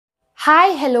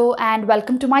Hi, hello, and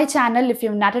welcome to my channel. If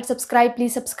you've not yet subscribed,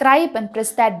 please subscribe and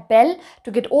press that bell to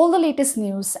get all the latest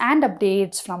news and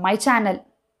updates from my channel.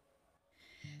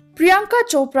 Priyanka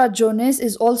Chopra Jonas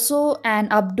is also an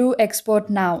Abdu expert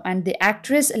now, and the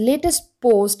actress' latest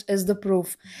post is the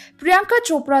proof. Priyanka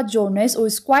Chopra Jonas, who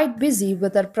is quite busy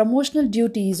with her promotional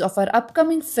duties of her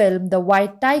upcoming film The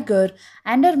White Tiger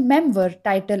and her memoir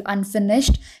titled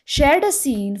Unfinished, shared a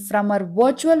scene from her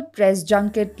virtual press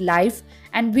junket live,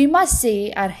 and we must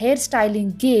say her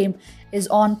hairstyling game is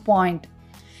on point.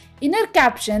 In her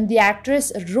caption, the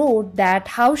actress wrote that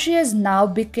how she has now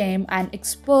become an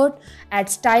expert at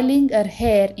styling her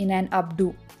hair in an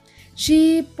updo.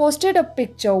 She posted a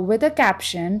picture with a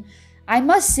caption, I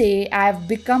must say I have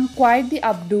become quite the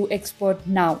updo expert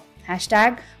now.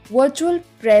 Hashtag virtual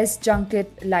press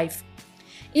junket live.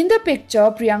 In the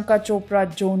picture, Priyanka Chopra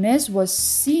Jonas was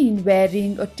seen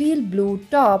wearing a teal blue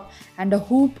top and a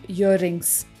hoop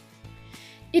earrings.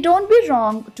 It won't be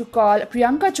wrong to call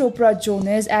Priyanka Chopra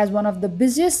Jonas as one of the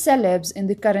busiest celebs in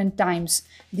the current times.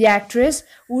 The actress,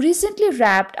 who recently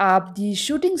wrapped up the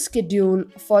shooting schedule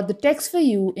for The Text for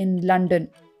You in London.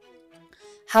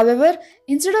 However,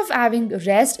 instead of having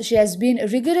rest, she has been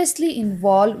rigorously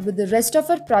involved with the rest of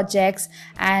her projects,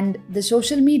 and the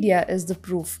social media is the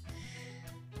proof.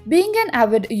 Being an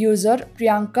avid user,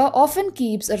 Priyanka often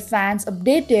keeps her fans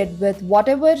updated with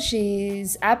whatever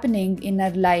is happening in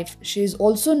her life. She is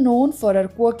also known for her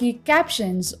quirky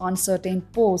captions on certain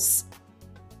posts.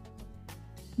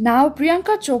 Now,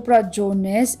 Priyanka Chopra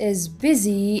Jonas is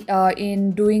busy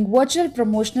in doing virtual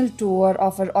promotional tour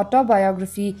of her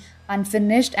autobiography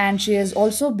Unfinished, and she has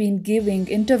also been giving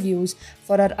interviews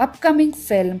for her upcoming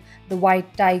film The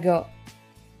White Tiger.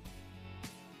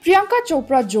 Priyanka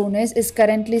Chopra Jonas is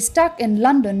currently stuck in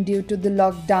London due to the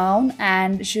lockdown,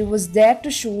 and she was there to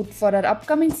shoot for her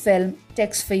upcoming film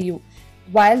Text for You.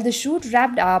 While the shoot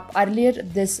wrapped up earlier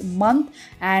this month,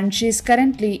 and she is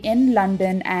currently in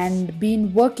London and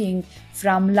been working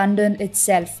from London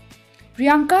itself.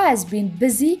 Priyanka has been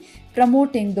busy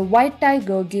promoting The White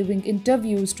Tiger, giving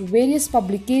interviews to various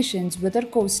publications with her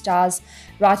co-stars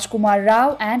Rajkumar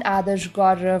Rao and Adarsh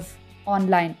Gaurav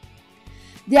online.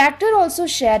 The actor also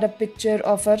shared a picture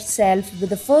of herself with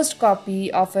the first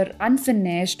copy of her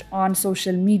Unfinished on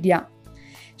social media.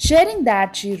 Sharing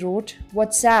that, she wrote,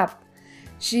 "What's up?"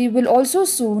 She will also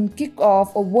soon kick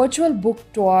off a virtual book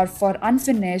tour for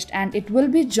Unfinished, and it will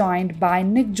be joined by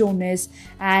Nick Jonas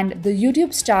and the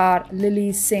YouTube star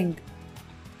Lily Singh.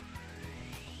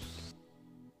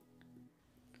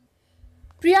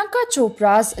 Priyanka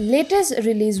Chopra's latest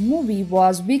released movie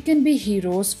was We Can Be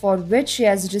Heroes, for which she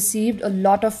has received a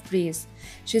lot of praise.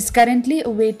 She is currently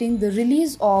awaiting the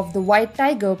release of The White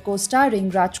Tiger, co-starring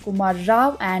Rajkumar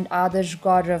Rao and Adarsh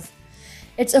Gaurav.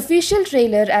 Its official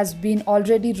trailer has been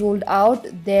already rolled out,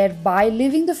 thereby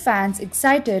leaving the fans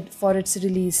excited for its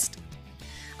release.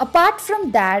 Apart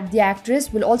from that, the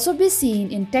actress will also be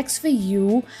seen in Text for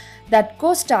You that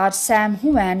co-stars Sam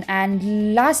Huan,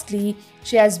 and lastly,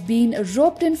 she has been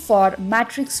roped in for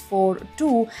Matrix 4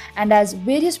 too and has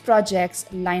various projects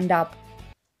lined up.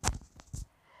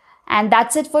 And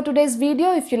that's it for today's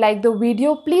video. If you like the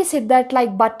video, please hit that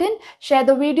like button, share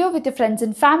the video with your friends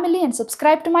and family, and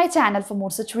subscribe to my channel for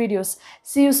more such videos.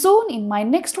 See you soon in my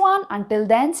next one. Until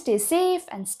then, stay safe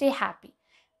and stay happy.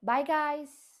 Bye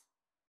guys.